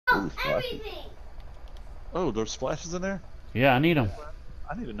Ooh, splashes. Oh, there's splashes in there? Yeah, I need them.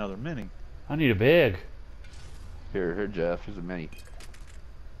 I need another mini. I need a big. Here, Jeff. Here's a mini.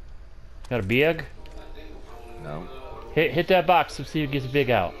 Got a big? No. Hit that box to see who gets a big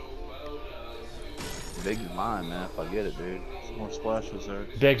out. Big is mine, man. If I get it, dude. Some more splashes there.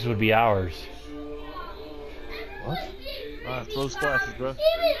 Bigs would be ours. What? Alright, throw splashes, bro. Alright,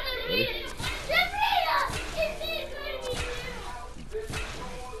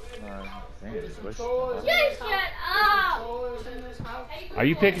 Shut up! Are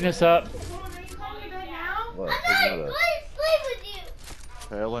you picking this up? What? I'm Picking not it up. sleep with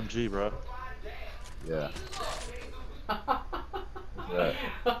you. LMG, bro. Yeah.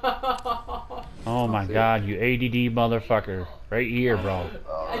 What's Oh my god, you ADD motherfucker. Right here, bro.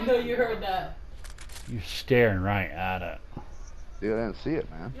 I know you heard that. You're staring right at it. Dude, I didn't see it,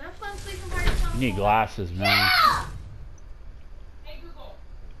 man. You have fun sleeping by yourself? You need glasses, man. Hey Google.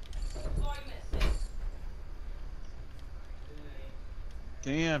 Oh, I missed it.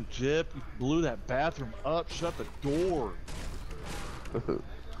 Damn, Jip, you blew that bathroom up. Shut the door.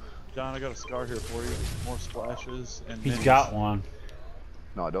 John, I got a scar here for you. More splashes and He's minis. got one.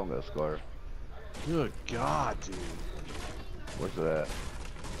 No, I don't got a scar. Good God, dude. Where's it at?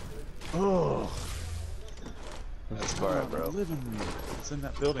 Oh. Where's the scar at, bro? Living room. It's in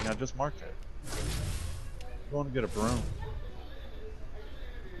that building. I just marked it. I'm going to get a broom.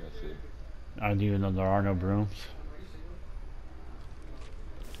 Let's see. I don't even know there are no brooms.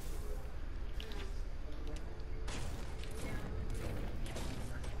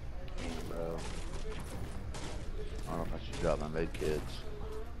 Bro. I don't know if I should drop my med kids.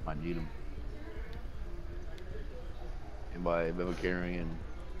 Might need them. Anybody ever carrying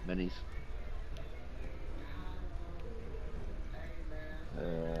minis?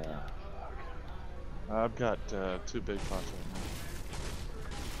 I've got 2 big pots right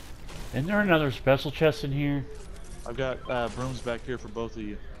Isn't there another special chest in here? now. I've got brooms back here for both of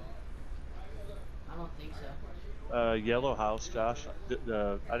you. I don't think so. Yellow house, Josh.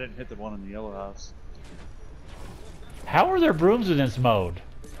 I didn't hit the one in the yellow house. How are there brooms in this mode?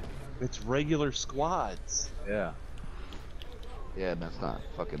 It's regular squads. Yeah. Yeah, that's not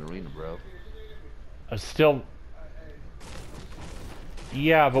fucking arena, bro. Still...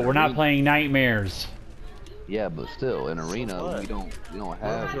 Yeah, but we're not playing Nightmares. Yeah, but still, in arena, what? we don't Brooms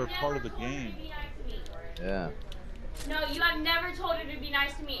have. are part of the game. Yeah. No, you have never told her to be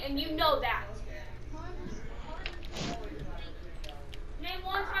nice to me, and you know that. Name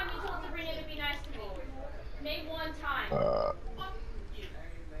one time you told Sabrina to be nice to me. Name one time.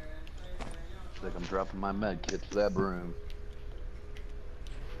 Like I'm dropping my med kit to that broom.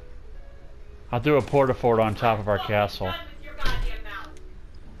 I threw a porta fort on top of our castle.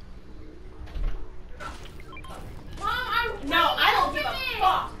 Mom, I don't give a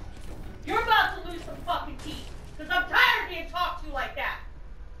fuck. You're about to lose some fucking teeth. Because I'm tired of being talked to like that.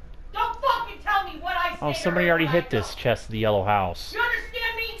 Don't fucking tell me what I say. Oh, somebody already hit this chest of the yellow house. You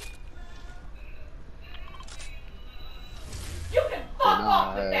understand me? You can fuck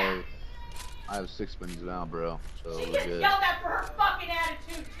off with that. I have 6 minis now, bro. So She we're gets good. yelled at for her fucking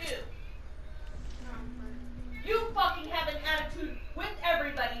attitude too. You fucking have an attitude with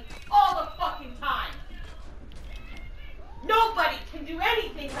everybody all the fucking time. Nobody can do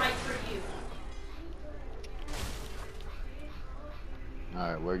anything right for you.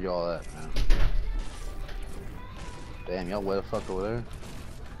 Alright, where y'all at, man? Damn, y'all way the fuck over there?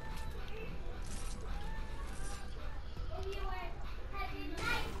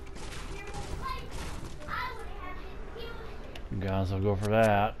 Guys, I'll go for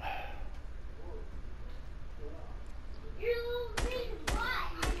that.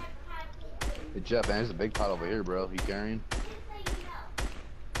 Hey Jeff, man, there's a big pot over here, bro. You carrying?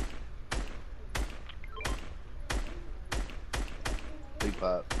 Big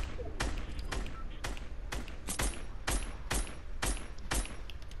pot.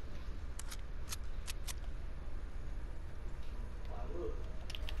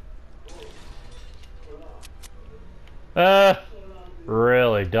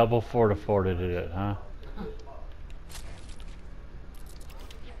 Really? Double fortiforted it, huh?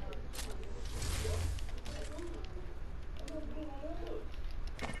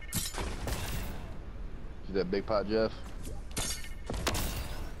 See that big pot, Jeff?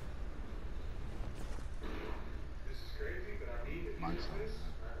 Mine's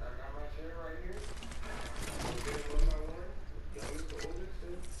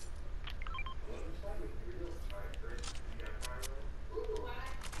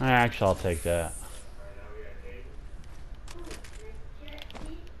Actually, I'll take that.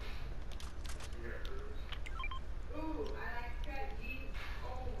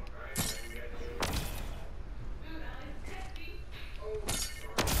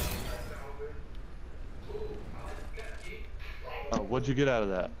 What'd you get out of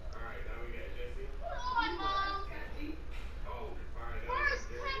that? Hi, Mom. Where's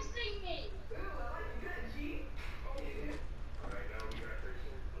texting me?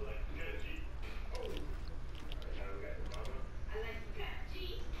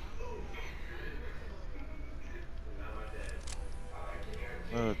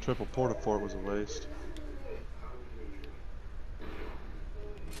 Triple porta fort was a waste.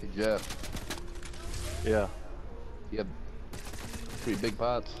 Hey Jeff, Yeah, you have 3 big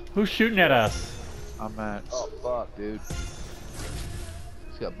pots. Who's shooting at us? I'm Max. Oh fuck, dude.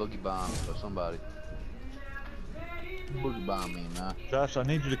 He's got boogie bombs or somebody. Boogie bomb me, man. Josh, I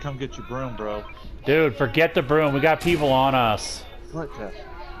need you to come get your broom, bro. Dude, forget the broom. We got people on us. What, Jeff?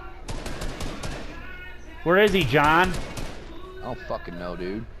 Where is he, John? I don't fucking know,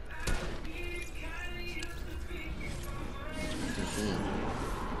 dude.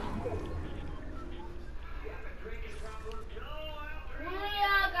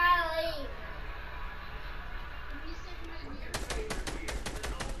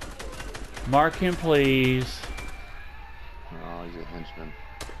 Mark him, please. Oh, he's a henchman.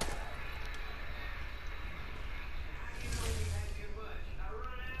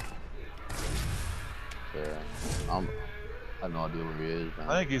 Yeah, I have no idea where he is, man.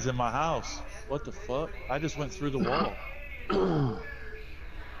 I think he's in my house. What the fuck? I just went through the wall.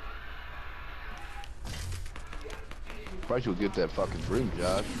 Probably should get that fucking broom,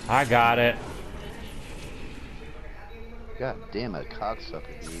 Josh. I got it. God damn it,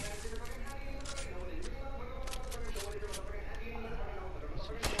 cocksucker, dude.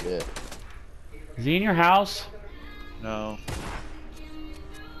 Shit. Is he in your house? No.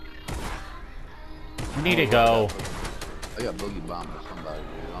 We need to go. I got boogie bomb with somebody,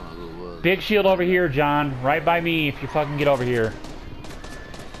 dude. I don't know who it was. Big shield over here, John. Right by me if you fucking get over here.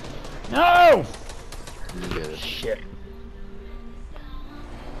 No! You get it. Shit. Hey,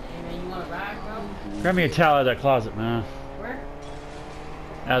 man, you want a rag, bro? Grab me a towel out of that closet, man. Where?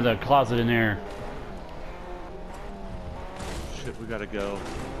 Out of the closet in there. Shit, we gotta go.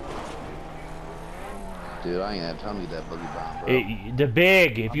 Dude, I ain't have time to get that boogie bomb, bro. The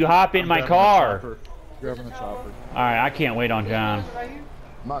big, if you hop in I'm my grabbing the car. chopper. Grabbing the chopper. Alright, I can't wait on John. Right here?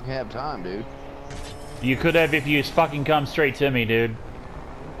 I'm not gonna have time, dude. You could have if you just fucking come straight to me, dude.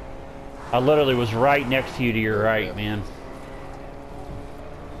 I literally was right next to you to your right, man.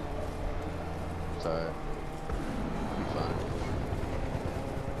 It's alright. Be fine.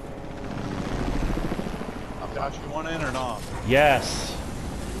 Josh, you want in or not? Yes.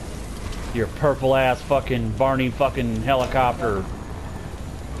 Your purple ass fucking Barney fucking helicopter.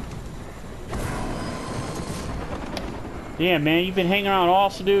 Damn, man, you've been hanging around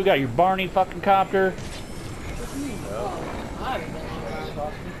Austin, dude. Got your Barney fucking copter.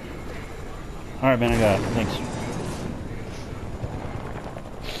 Alright, man, I got it. Thanks.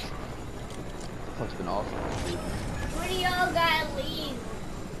 It's been awesome, dude. Where do y'all gotta leave?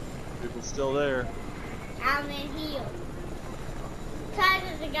 People still there. I'm in here.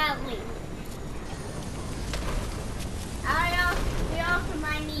 Tyler's gotta leave. We also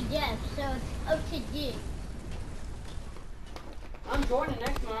might need Jeff, so it's up to you. I'm joining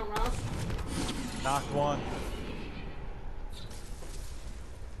next month, Ross. Knocked one.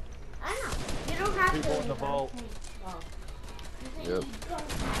 I know. You don't have People to. in the vault. Oh. Yep.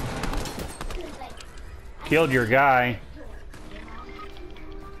 Killed your guy.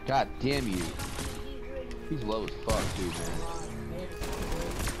 God damn you. He's low as fuck, too, man.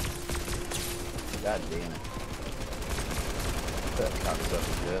 God damn it. That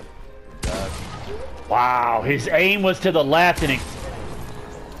cocksucker, Jeff. God. Wow, his aim was to the left and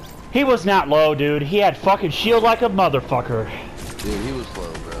he was not low, dude. He had fucking shield like a motherfucker. Dude, he was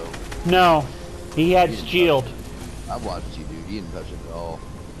slow, bro. No, he had He didn't shield. I watched you, dude. He didn't touch it at all.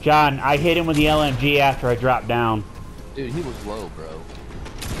 John, I hit him with the LMG after I dropped down. Dude, he was low, bro.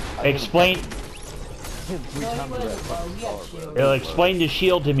 Explain. I hit him 3 times with that fucking car, bro. Explain the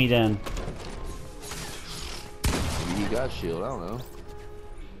shield to me then. Maybe he got shield, I don't know.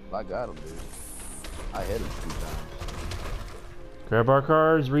 I got him, dude. I hit him 2 times. Grab our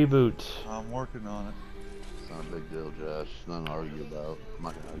cars, reboot. I'm working on it. It's not a big deal, Josh. It's nothing to argue about. I'm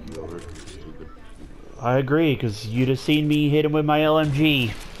not gonna argue over it. It's stupid. I agree, because you'd have seen me hit him with my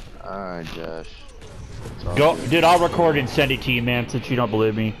LMG. Alright, Josh. It's all Go, good. dude, I'll record and send it to you, man, since you don't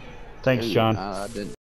believe me. Thanks, Dude, John. I didn't.